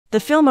The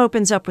film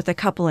opens up with a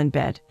couple in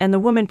bed, and the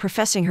woman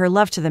professing her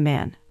love to the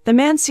man. The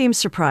man seems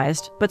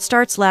surprised, but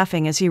starts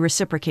laughing as he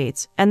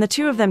reciprocates, and the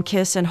two of them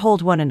kiss and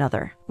hold one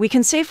another. We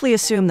can safely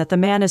assume that the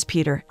man is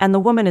Peter, and the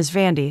woman is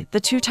Vandy, the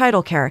two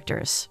title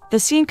characters. The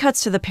scene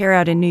cuts to the pair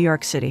out in New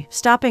York City,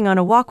 stopping on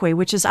a walkway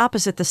which is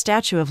opposite the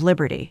Statue of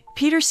Liberty.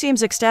 Peter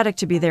seems ecstatic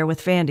to be there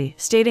with Vandy,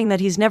 stating that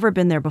he's never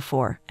been there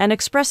before, and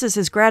expresses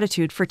his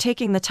gratitude for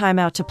taking the time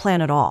out to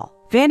plan it all.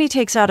 Vandy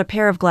takes out a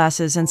pair of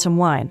glasses and some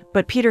wine,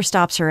 but Peter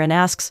stops her and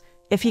asks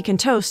if he can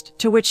toast,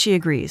 to which she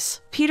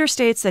agrees. Peter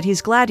states that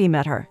he's glad he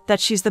met her,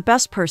 that she's the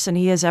best person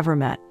he has ever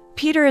met.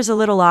 Peter is a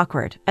little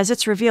awkward, as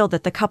it's revealed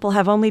that the couple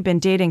have only been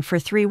dating for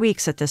 3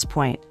 weeks at this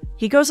point.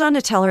 He goes on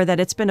to tell her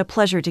that it's been a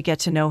pleasure to get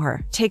to know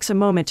her, takes a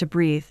moment to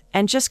breathe,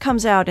 and just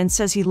comes out and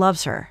says he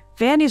loves her.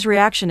 Vandy's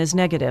reaction is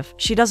negative.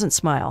 She doesn't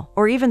smile,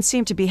 or even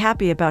seem to be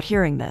happy about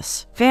hearing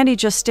this. Vandy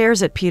just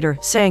stares at Peter,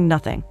 saying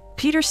nothing.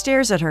 Peter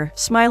stares at her,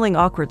 smiling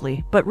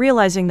awkwardly, but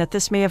realizing that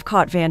this may have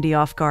caught Vandy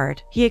off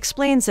guard. He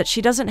explains that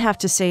she doesn't have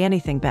to say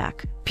anything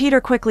back.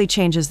 Peter quickly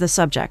changes the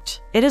subject.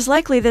 It is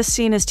likely this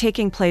scene is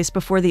taking place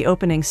before the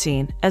opening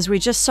scene, as we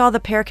just saw the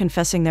pair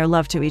confessing their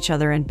love to each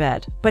other in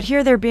bed. But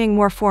here they're being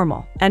more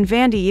formal, and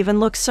Vandy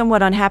even looks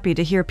somewhat unhappy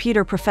to hear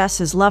Peter profess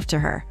his love to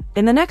her.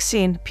 In the next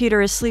scene,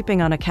 Peter is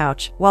sleeping on a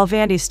couch, while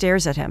Vandy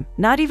stares at him,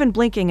 not even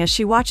blinking as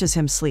she watches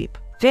him sleep.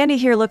 Vandy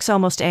here looks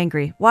almost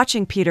angry,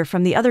 watching Peter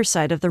from the other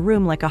side of the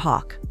room like a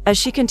hawk. As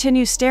she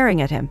continues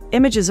staring at him,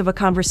 images of a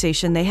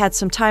conversation they had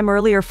some time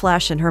earlier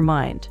flash in her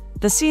mind.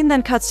 The scene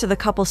then cuts to the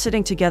couple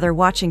sitting together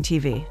watching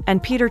TV,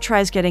 and Peter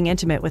tries getting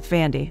intimate with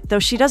Vandy, though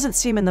she doesn't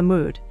seem in the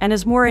mood, and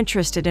is more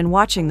interested in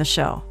watching the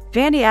show.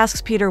 Vandy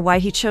asks Peter why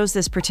he chose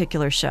this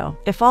particular show,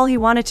 if all he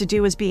wanted to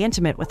do was be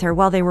intimate with her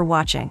while they were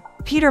watching.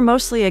 Peter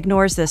mostly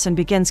ignores this and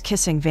begins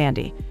kissing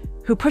Vandy,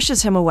 who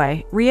pushes him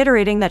away,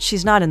 reiterating that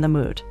she's not in the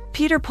mood.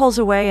 Peter pulls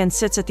away and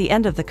sits at the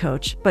end of the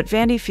coach, but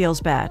Vandy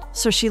feels bad,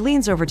 so she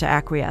leans over to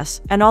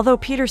acquiesce, and although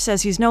Peter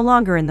says he's no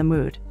longer in the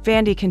mood,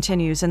 Vandy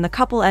continues and the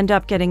couple end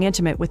up getting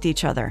intimate with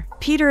each other.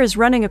 Peter is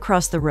running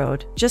across the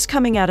road, just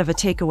coming out of a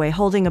takeaway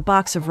holding a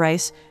box of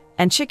rice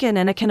and chicken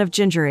and a can of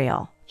ginger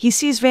ale. He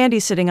sees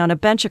Vandy sitting on a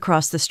bench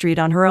across the street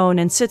on her own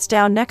and sits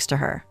down next to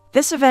her.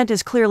 This event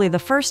is clearly the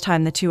first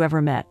time the two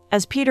ever met,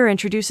 as Peter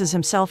introduces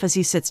himself as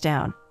he sits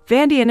down.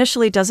 Vandy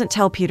initially doesn't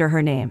tell Peter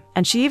her name,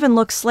 and she even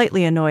looks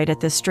slightly annoyed at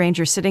this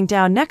stranger sitting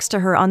down next to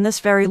her on this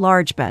very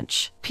large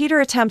bench.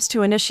 Peter attempts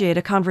to initiate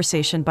a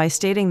conversation by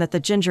stating that the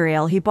ginger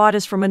ale he bought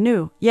is from a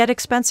new, yet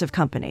expensive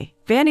company.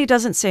 Vandy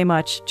doesn't say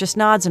much, just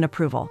nods in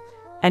approval,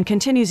 and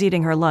continues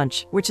eating her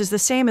lunch, which is the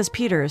same as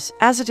Peter's,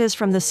 as it is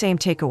from the same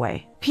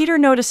takeaway. Peter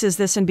notices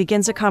this and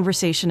begins a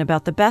conversation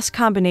about the best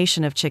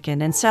combination of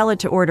chicken and salad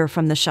to order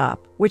from the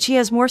shop, which he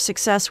has more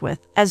success with,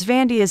 as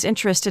Vandy is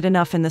interested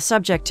enough in the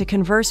subject to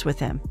converse with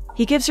him.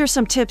 He gives her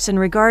some tips in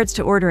regards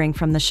to ordering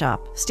from the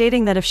shop,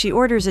 stating that if she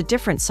orders a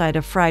different side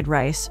of fried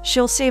rice,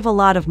 she'll save a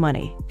lot of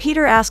money.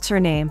 Peter asks her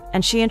name,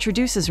 and she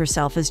introduces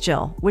herself as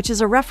Jill, which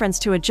is a reference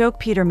to a joke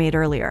Peter made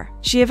earlier.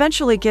 She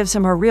eventually gives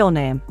him her real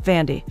name,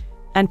 Vandy,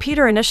 and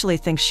Peter initially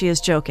thinks she is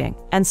joking,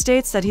 and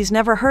states that he's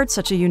never heard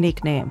such a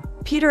unique name.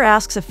 Peter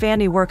asks if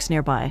Vandy works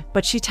nearby,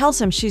 but she tells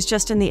him she's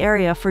just in the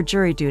area for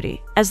jury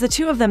duty. As the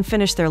two of them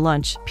finish their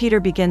lunch, Peter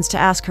begins to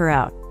ask her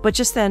out, but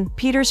just then,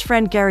 Peter's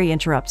friend Gary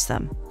interrupts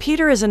them.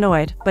 Peter is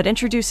annoyed, but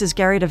introduces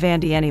Gary to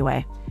Vandy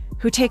anyway,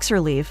 who takes her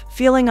leave,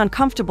 feeling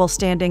uncomfortable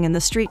standing in the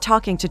street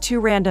talking to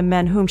two random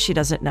men whom she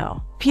doesn't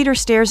know. Peter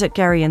stares at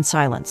Gary in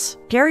silence.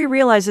 Gary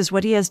realizes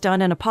what he has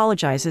done and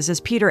apologizes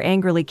as Peter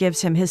angrily gives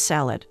him his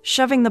salad,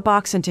 shoving the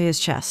box into his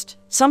chest.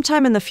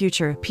 Sometime in the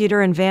future,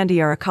 Peter and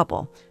Vandy are a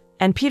couple,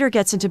 and Peter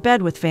gets into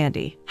bed with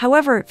Vandy.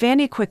 However,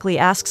 Vandy quickly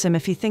asks him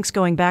if he thinks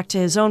going back to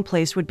his own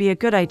place would be a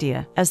good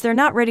idea, as they're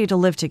not ready to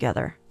live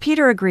together.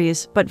 Peter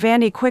agrees, but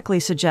Vandy quickly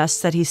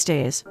suggests that he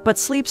stays, but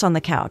sleeps on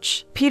the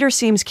couch. Peter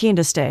seems keen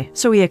to stay,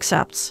 so he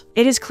accepts.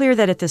 It is clear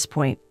that at this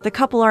point, the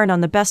couple aren't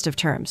on the best of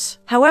terms.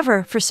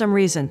 However, for some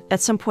reason,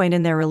 at some point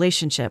in their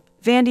relationship,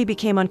 Vandy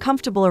became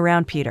uncomfortable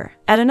around Peter.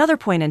 At another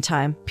point in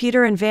time,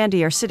 Peter and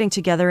Vandy are sitting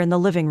together in the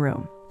living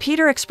room.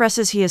 Peter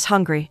expresses he is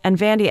hungry, and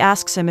Vandy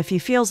asks him if he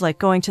feels like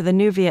going to the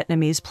new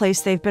Vietnamese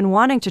place they've been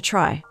wanting to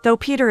try, though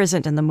Peter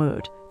isn't in the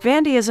mood.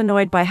 Vandy is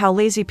annoyed by how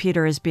lazy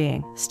Peter is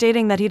being,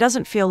 stating that he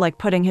doesn't feel like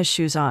putting his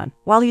shoes on,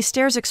 while he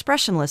stares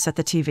expressionless at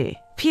the TV.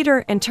 Peter,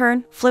 in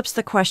turn, flips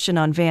the question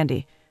on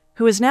Vandy,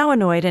 who is now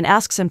annoyed and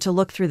asks him to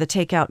look through the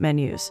takeout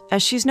menus,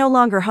 as she's no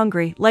longer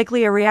hungry,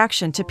 likely a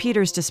reaction to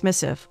Peter's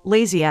dismissive,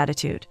 lazy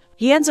attitude.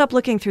 He ends up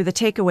looking through the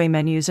takeaway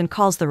menus and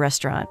calls the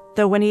restaurant,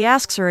 though when he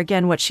asks her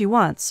again what she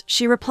wants,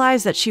 she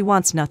replies that she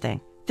wants nothing.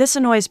 This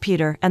annoys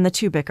Peter, and the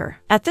two bicker.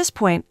 At this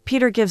point,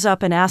 Peter gives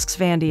up and asks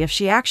Vandy if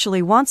she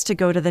actually wants to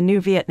go to the new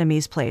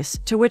Vietnamese place,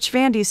 to which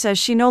Vandy says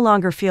she no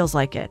longer feels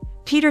like it.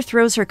 Peter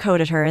throws her coat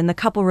at her and the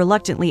couple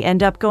reluctantly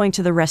end up going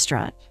to the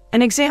restaurant.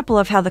 An example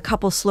of how the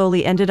couple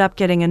slowly ended up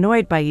getting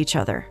annoyed by each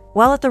other.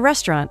 While at the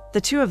restaurant, the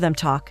two of them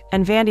talk,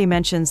 and Vandy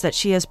mentions that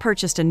she has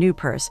purchased a new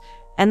purse,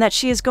 and that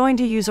she is going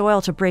to use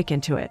oil to break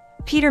into it.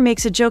 Peter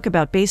makes a joke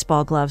about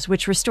baseball gloves,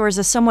 which restores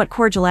a somewhat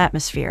cordial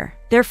atmosphere.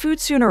 Their food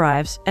soon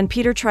arrives, and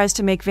Peter tries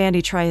to make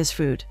Vandy try his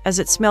food, as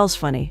it smells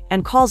funny,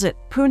 and calls it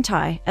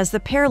Poontang, as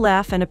the pair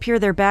laugh and appear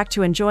they're back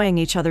to enjoying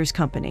each other's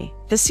company.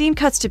 The scene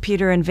cuts to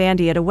Peter and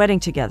Vandy at a wedding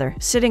together,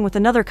 sitting with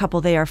another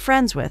couple they are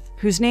friends with,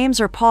 whose names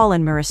are Paul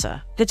and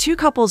Marissa. The two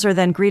couples are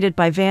then greeted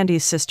by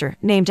Vandy's sister,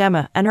 named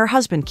Emma, and her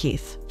husband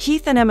Keith.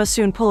 Keith and Emma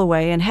soon pull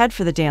away and head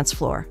for the dance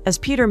floor, as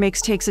Peter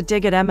takes a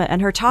dig at Emma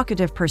and her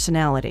talkative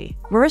personality.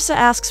 Marissa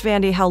asks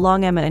Vandy how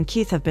long Emma and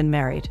Keith have been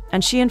married,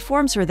 and she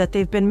informs her that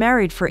they've been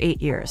married for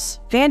 8 years.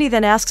 Vandy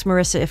then asks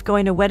Marissa if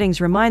going to weddings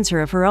reminds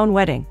her of her own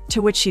wedding,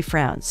 to which she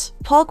frowns.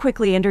 Paul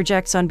quickly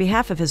interjects on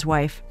behalf of his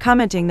wife,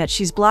 commenting that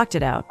she's blocked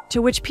it out,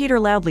 to which Peter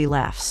loudly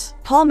laughs.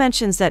 Paul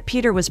mentions that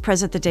Peter was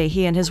present the day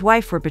he and his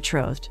wife were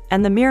betrothed,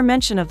 and the mere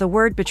mention of the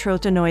word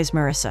betrothed annoys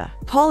Marissa.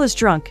 Paul is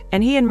drunk,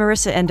 and he and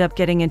Marissa end up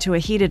getting into a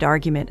heated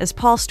argument as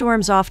Paul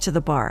storms off to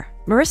the bar.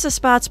 Marissa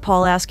spots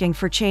Paul asking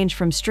for change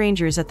from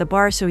strangers at the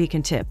bar so he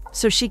can tip,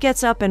 so she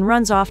gets up and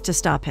runs off to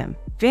stop him.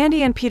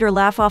 Vandy and Peter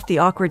laugh off the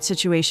awkward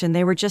situation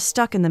they were just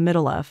stuck in the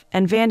middle of,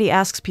 and Vandy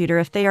asks Peter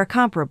if they are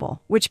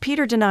comparable, which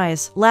Peter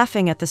denies,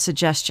 laughing at the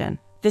suggestion.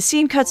 The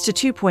scene cuts to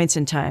 2 points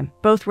in time,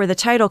 both where the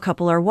title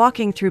couple are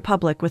walking through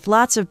public with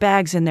lots of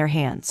bags in their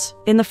hands.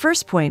 In the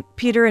first point,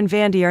 Peter and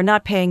Vandy are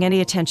not paying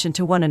any attention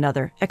to one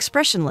another,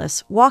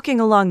 expressionless, walking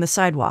along the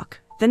sidewalk.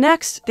 The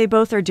next, they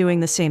both are doing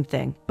the same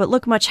thing, but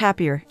look much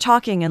happier,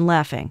 talking and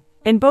laughing.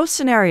 In both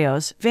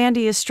scenarios,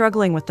 Vandy is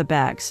struggling with the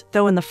bags,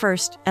 though in the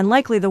first, and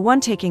likely the one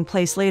taking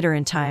place later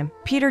in time,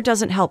 Peter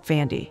doesn't help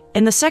Vandy.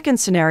 In the second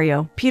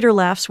scenario, Peter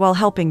laughs while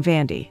helping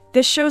Vandy.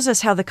 This shows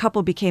us how the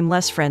couple became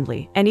less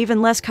friendly, and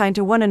even less kind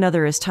to one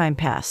another as time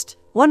passed.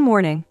 One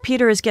morning,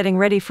 Peter is getting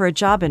ready for a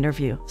job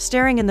interview,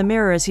 staring in the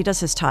mirror as he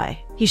does his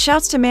tie. He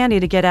shouts to Vandy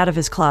to get out of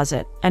his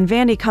closet, and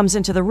Vandy comes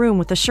into the room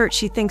with the shirt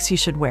she thinks he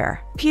should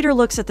wear. Peter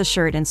looks at the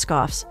shirt and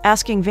scoffs,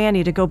 asking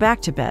Vandy to go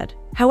back to bed.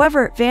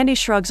 However, Vandy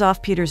shrugs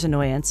off Peter's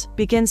annoyance,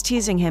 begins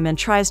teasing him and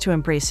tries to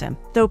embrace him,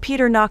 though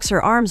Peter knocks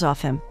her arms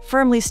off him,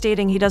 firmly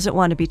stating he doesn't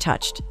want to be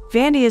touched.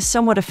 Vandy is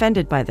somewhat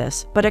offended by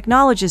this, but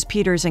acknowledges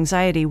Peter's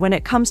anxiety when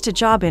it comes to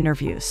job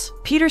interviews.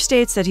 Peter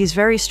states that he's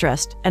very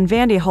stressed, and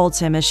Vandy holds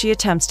him as she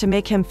attempts to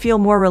make him feel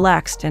more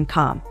relaxed and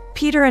calm.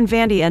 Peter and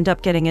Vandy end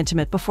up getting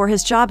intimate before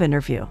his job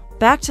interview.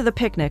 Back to the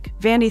picnic,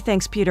 Vandy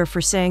thanks Peter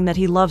for saying that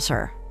he loves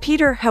her.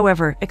 Peter,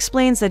 however,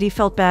 explains that he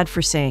felt bad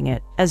for saying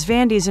it, as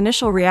Vandy's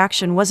initial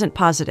reaction wasn't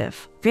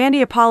positive.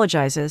 Vandy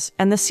apologizes,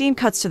 and the scene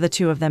cuts to the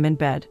two of them in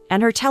bed,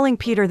 and her telling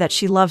Peter that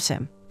she loves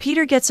him.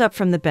 Peter gets up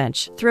from the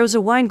bench, throws a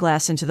wine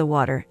glass into the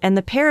water, and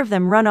the pair of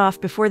them run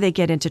off before they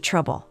get into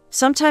trouble.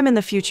 Sometime in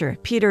the future,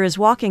 Peter is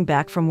walking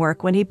back from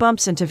work when he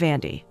bumps into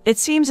Vandy. It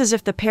seems as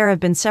if the pair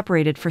have been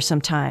separated for some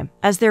time,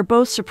 as they're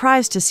both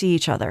surprised to see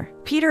each other.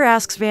 Peter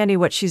asks Vandy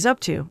what she's up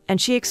to,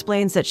 and she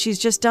explains that she's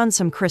just done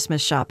some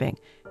Christmas shopping,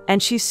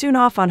 and she's soon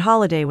off on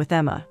holiday with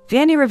Emma.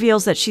 Vandy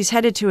reveals that she's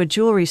headed to a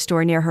jewelry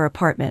store near her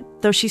apartment,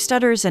 though she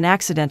stutters and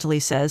accidentally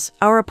says,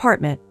 "our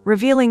apartment,"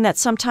 revealing that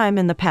sometime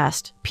in the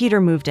past,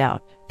 Peter moved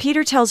out.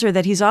 Peter tells her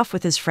that he's off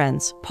with his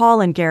friends,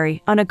 Paul and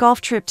Gary, on a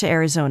golf trip to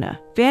Arizona.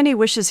 Vandy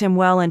wishes him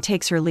well and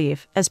takes her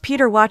leave, as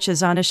Peter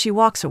watches on as she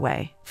walks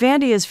away.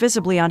 Vandy is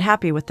visibly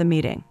unhappy with the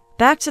meeting.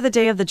 Back to the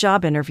day of the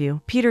job interview,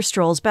 Peter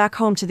strolls back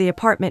home to the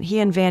apartment he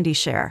and Vandy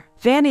share.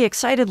 Vandy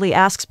excitedly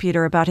asks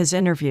Peter about his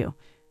interview,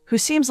 who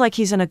seems like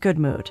he's in a good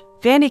mood.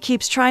 Vandy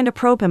keeps trying to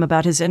probe him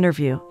about his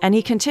interview, and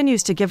he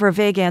continues to give her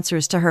vague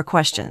answers to her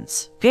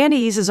questions. Vandy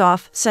eases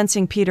off,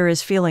 sensing Peter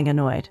is feeling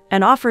annoyed,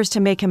 and offers to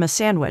make him a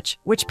sandwich,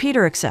 which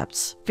Peter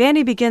accepts.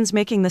 Vandy begins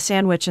making the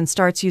sandwich and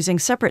starts using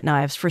separate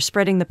knives for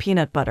spreading the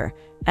peanut butter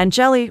and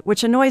jelly,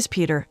 which annoys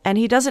Peter, and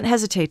he doesn't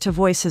hesitate to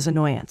voice his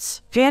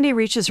annoyance. Vandy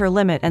reaches her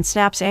limit and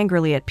snaps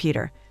angrily at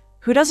Peter,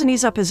 who doesn't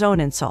ease up his own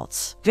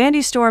insults.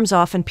 Vandy storms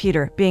off and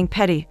Peter, being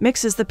petty,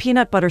 mixes the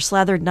peanut butter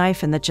slathered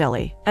knife in the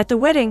jelly. At the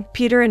wedding,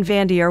 Peter and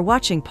Vandy are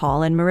watching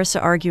Paul and Marissa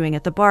arguing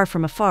at the bar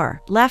from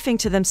afar, laughing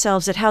to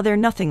themselves at how they're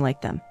nothing like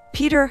them.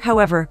 Peter,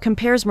 however,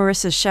 compares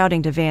Marissa's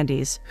shouting to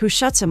Vandy's, who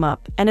shuts him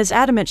up, and is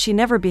adamant she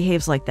never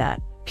behaves like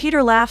that.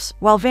 Peter laughs,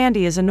 while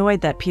Vandy is annoyed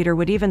that Peter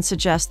would even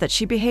suggest that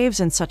she behaves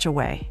in such a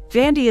way.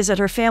 Vandy is at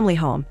her family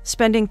home,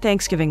 spending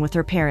Thanksgiving with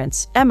her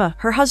parents, Emma,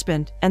 her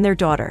husband, and their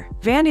daughter.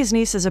 Vandy's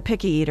niece is a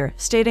picky eater,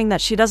 stating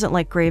that she doesn't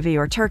like gravy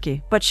or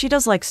turkey, but she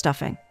does like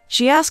stuffing.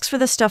 She asks for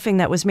the stuffing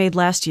that was made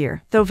last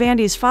year, though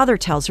Vandy's father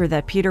tells her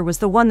that Peter was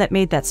the one that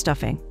made that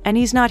stuffing, and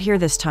he's not here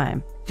this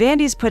time.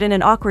 Vandy's put in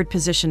an awkward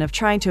position of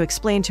trying to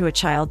explain to a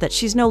child that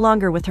she's no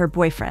longer with her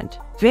boyfriend.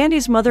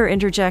 Vandy's mother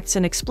interjects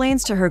and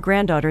explains to her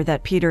granddaughter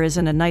that Peter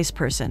isn't a nice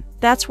person.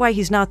 That's why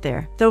he's not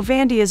there, though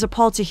Vandy is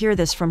appalled to hear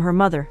this from her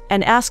mother,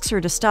 and asks her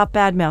to stop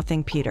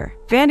bad-mouthing Peter.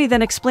 Vandy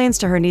then explains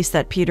to her niece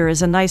that Peter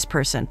is a nice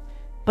person,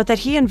 but that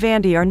he and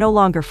Vandy are no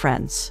longer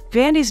friends.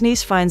 Vandy's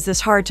niece finds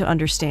this hard to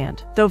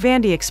understand, though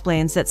Vandy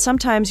explains that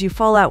sometimes you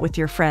fall out with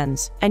your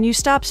friends, and you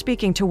stop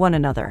speaking to one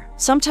another.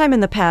 Sometime in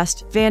the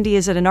past, Vandy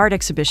is at an art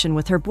exhibition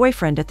with her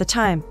boyfriend at the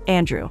time,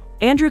 Andrew.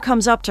 Andrew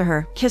comes up to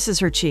her, kisses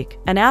her cheek,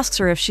 and asks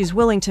her if she's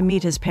willing to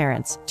meet his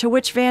parents, to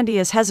which Vandy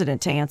is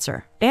hesitant to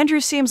answer. Andrew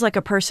seems like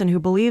a person who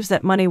believes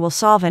that money will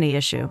solve any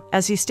issue,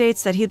 as he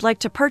states that he'd like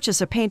to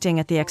purchase a painting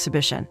at the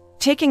exhibition.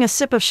 Taking a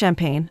sip of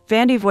champagne,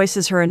 Vandy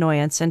voices her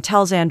annoyance and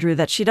tells Andrew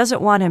that she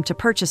doesn't want him to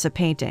purchase a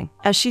painting,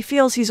 as she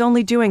feels he's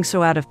only doing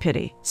so out of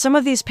pity. Some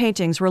of these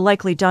paintings were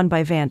likely done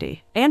by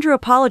Vandy. Andrew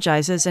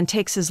apologizes and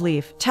takes his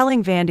leave,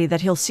 telling Vandy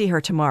that he'll see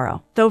her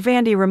tomorrow, though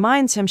Vandy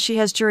reminds him she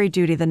has jury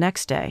duty the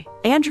next day.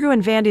 Andrew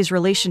and Vandy's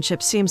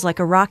relationship seems like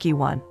a rocky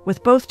one,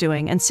 with both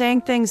doing and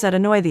saying things that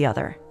annoy the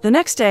other. The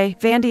next day,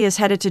 Vandy is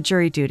headed to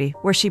jury duty,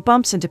 where she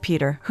bumps into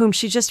Peter, whom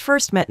she just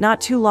first met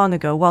not too long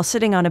ago while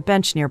sitting on a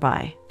bench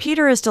nearby.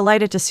 Peter is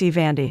delighted to see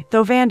Vandy,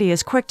 though Vandy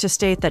is quick to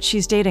state that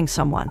she's dating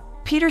someone.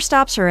 Peter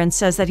stops her and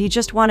says that he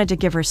just wanted to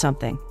give her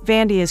something.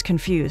 Vandy is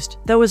confused,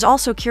 though is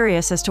also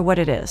curious as to what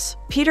it is.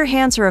 Peter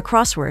hands her a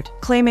crossword,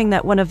 claiming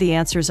that one of the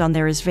answers on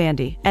there is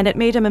Vandy, and it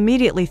made him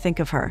immediately think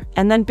of her,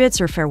 and then bids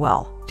her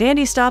farewell.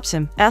 Vandy stops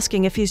him,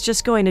 asking if he's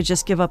just going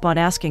to give up on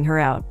asking her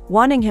out,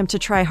 wanting him to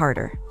try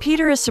harder.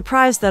 Peter is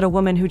surprised that a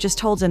woman who just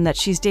told him that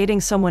she's dating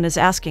someone is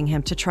asking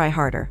him to try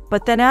harder,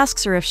 but then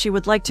asks her if she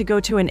would like to go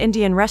to an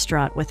Indian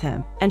restaurant with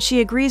him, and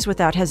she agrees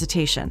without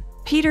hesitation.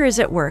 Peter is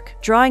at work,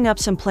 drawing up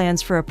some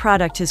plans for a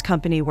product his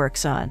company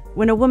works on,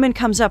 when a woman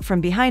comes up from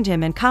behind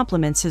him and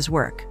compliments his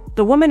work.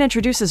 The woman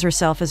introduces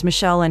herself as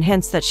Michelle and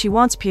hints that she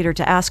wants Peter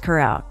to ask her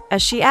out,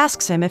 as she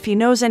asks him if he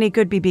knows any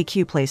good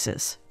BBQ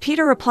places.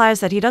 Peter replies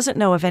that he doesn't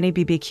know of any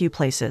BBQ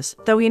places,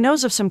 though he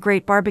knows of some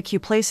great barbecue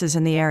places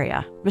in the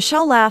area.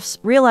 Michelle laughs,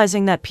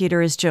 realizing that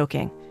Peter is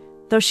joking,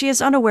 though she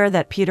is unaware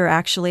that Peter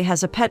actually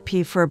has a pet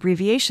peeve for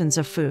abbreviations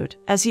of food,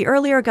 as he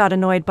earlier got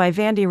annoyed by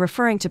Vandy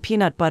referring to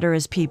peanut butter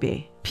as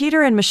PB.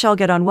 Peter and Michelle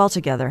get on well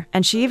together,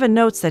 and she even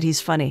notes that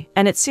he's funny,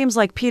 and it seems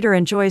like Peter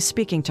enjoys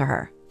speaking to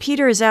her.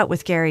 Peter is out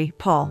with Gary,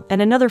 Paul,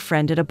 and another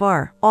friend at a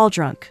bar, all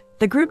drunk.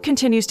 The group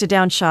continues to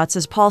down shots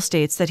as Paul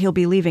states that he'll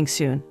be leaving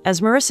soon,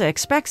 as Marissa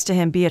expects to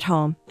him be at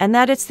home, and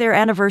that it's their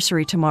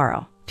anniversary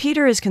tomorrow.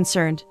 Peter is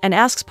concerned, and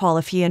asks Paul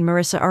if he and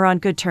Marissa are on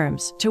good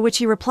terms, to which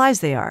he replies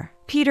they are.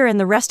 Peter and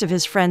the rest of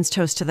his friends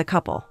toast to the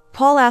couple.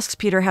 Paul asks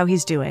Peter how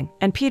he's doing,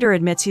 and Peter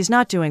admits he's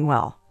not doing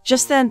well.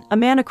 Just then, a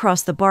man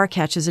across the bar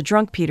catches a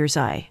drunk Peter's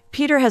eye.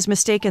 Peter has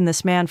mistaken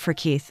this man for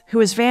Keith,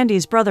 who is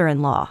Vandy's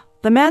brother-in-law.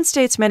 The man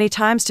states many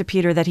times to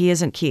Peter that he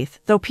isn't Keith,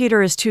 though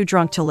Peter is too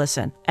drunk to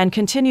listen, and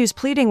continues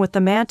pleading with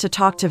the man to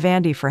talk to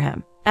Vandy for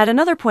him. At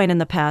another point in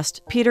the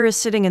past, Peter is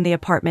sitting in the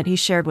apartment he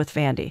shared with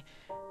Vandy,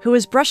 who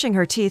is brushing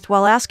her teeth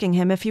while asking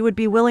him if he would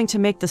be willing to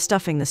make the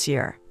stuffing this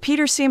year.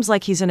 Peter seems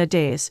like he's in a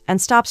daze, and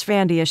stops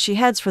Vandy as she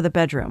heads for the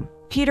bedroom.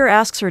 Peter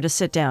asks her to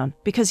sit down,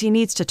 because he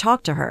needs to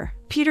talk to her.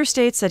 Peter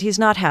states that he's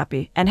not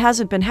happy, and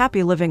hasn't been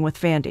happy living with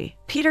Vandy.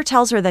 Peter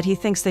tells her that he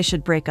thinks they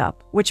should break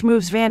up, which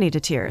moves Vandy to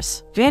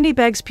tears. Vandy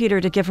begs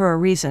Peter to give her a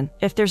reason,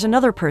 if there's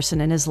another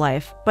person in his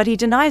life, but he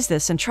denies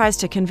this and tries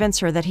to convince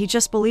her that he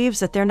just believes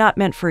that they're not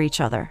meant for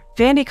each other.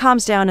 Vandy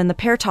calms down and the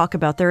pair talk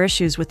about their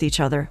issues with each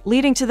other,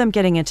 leading to them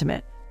getting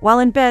intimate. While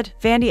in bed,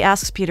 Vandy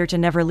asks Peter to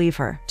never leave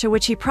her, to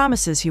which he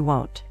promises he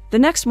won't. The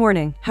next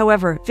morning,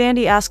 however,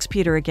 Vandy asks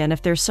Peter again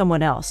if there's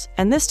someone else,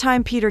 and this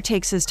time Peter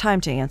takes his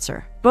time to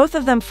answer. Both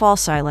of them fall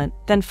silent,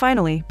 then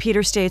finally,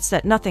 Peter states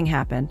that nothing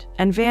happened,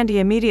 and Vandy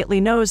immediately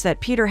knows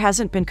that Peter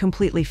hasn't been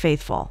completely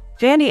faithful.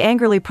 Vandy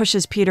angrily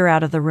pushes Peter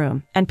out of the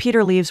room, and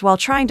Peter leaves while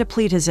trying to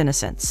plead his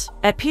innocence.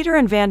 At Peter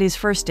and Vandy's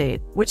first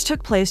date, which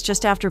took place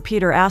just after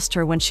Peter asked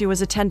her when she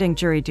was attending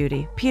jury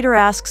duty, Peter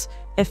asks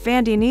if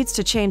Vandy needs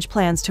to change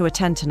plans to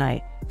attend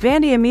tonight.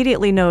 Vandy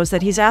immediately knows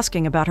that he's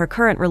asking about her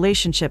current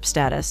relationship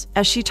status,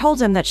 as she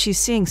told him that she's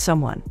seeing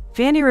someone.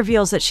 Vandy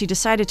reveals that she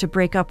decided to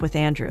break up with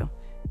Andrew,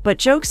 but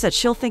jokes that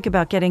she'll think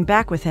about getting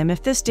back with him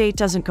if this date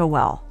doesn't go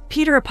well.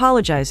 Peter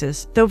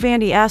apologizes, though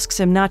Vandy asks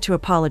him not to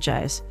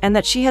apologize, and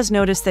that she has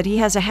noticed that he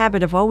has a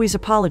habit of always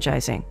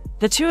apologizing.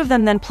 The two of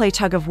them then play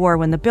tug of war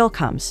when the bill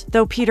comes,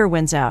 though Peter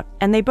wins out,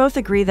 and they both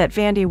agree that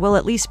Vandy will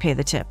at least pay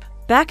the tip.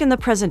 Back in the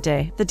present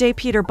day, the day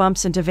Peter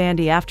bumps into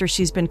Vandy after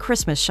she's been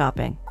Christmas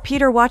shopping,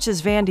 Peter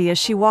watches Vandy as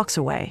she walks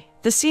away.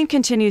 The scene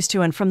continues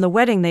to and from the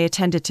wedding they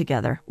attended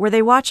together, where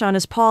they watch on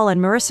as Paul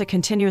and Marissa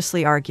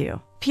continuously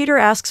argue. Peter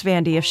asks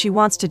Vandy if she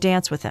wants to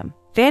dance with him.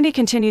 Vandy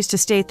continues to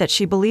state that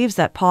she believes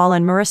that Paul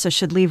and Marissa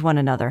should leave one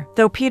another,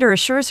 though Peter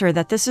assures her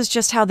that this is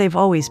just how they've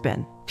always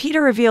been.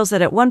 Peter reveals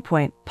that at one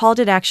point, Paul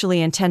did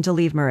actually intend to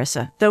leave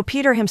Marissa, though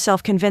Peter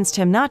himself convinced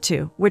him not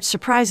to, which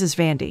surprises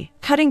Vandy.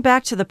 Cutting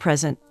back to the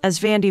present, as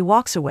Vandy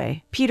walks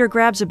away, Peter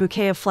grabs a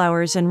bouquet of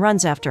flowers and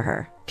runs after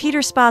her.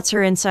 Peter spots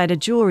her inside a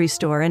jewelry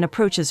store and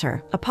approaches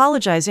her,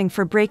 apologizing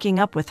for breaking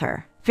up with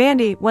her.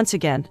 Vandy, once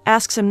again,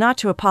 asks him not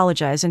to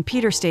apologize and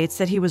Peter states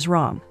that he was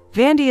wrong.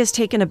 Vandy is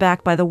taken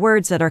aback by the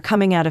words that are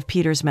coming out of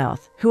Peter's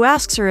mouth, who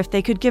asks her if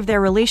they could give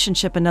their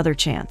relationship another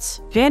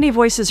chance. Vandy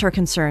voices her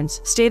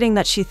concerns, stating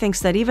that she thinks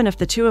that even if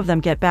the two of them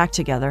get back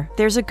together,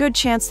 there's a good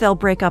chance they'll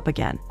break up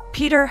again.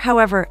 Peter,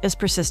 however, is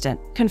persistent,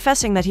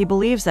 confessing that he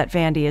believes that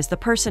Vandy is the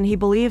person he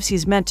believes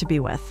he's meant to be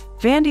with.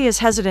 Vandy is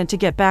hesitant to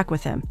get back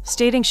with him,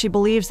 stating she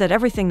believes that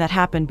everything that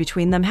happened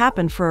between them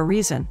happened for a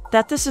reason,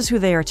 that this is who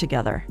they are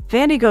together.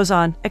 Vandy goes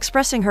on,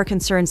 expressing her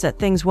concerns that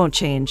things won't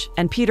change,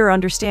 and Peter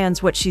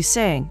understands what she's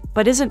saying,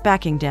 but isn't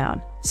backing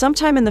down.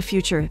 Sometime in the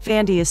future,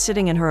 Vandy is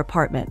sitting in her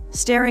apartment,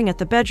 staring at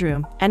the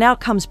bedroom, and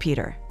out comes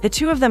Peter. The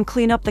two of them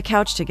clean up the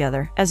couch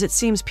together, as it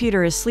seems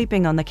Peter is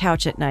sleeping on the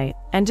couch at night,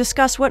 and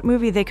discuss what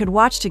movie they could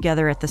watch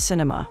together at the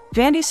cinema.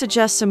 Vandy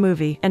suggests a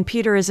movie, and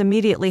Peter is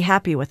immediately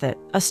happy with it,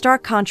 a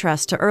stark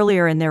contrast to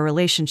earlier in their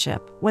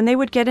relationship, when they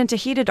would get into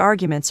heated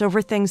arguments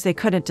over things they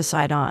couldn't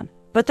decide on.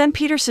 But then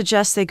Peter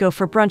suggests they go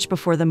for brunch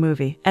before the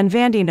movie, and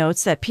Vandy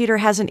notes that Peter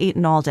hasn't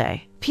eaten all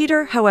day.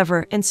 Peter,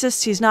 however,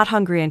 insists he's not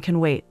hungry and can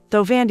wait,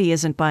 though Vandy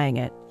isn't buying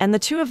it, and the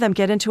two of them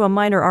get into a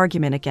minor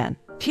argument again.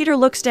 Peter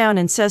looks down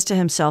and says to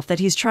himself that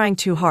he's trying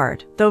too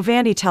hard, though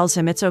Vandy tells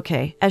him it's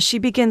okay, as she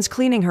begins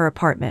cleaning her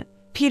apartment.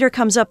 Peter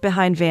comes up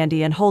behind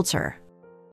Vandy and holds her.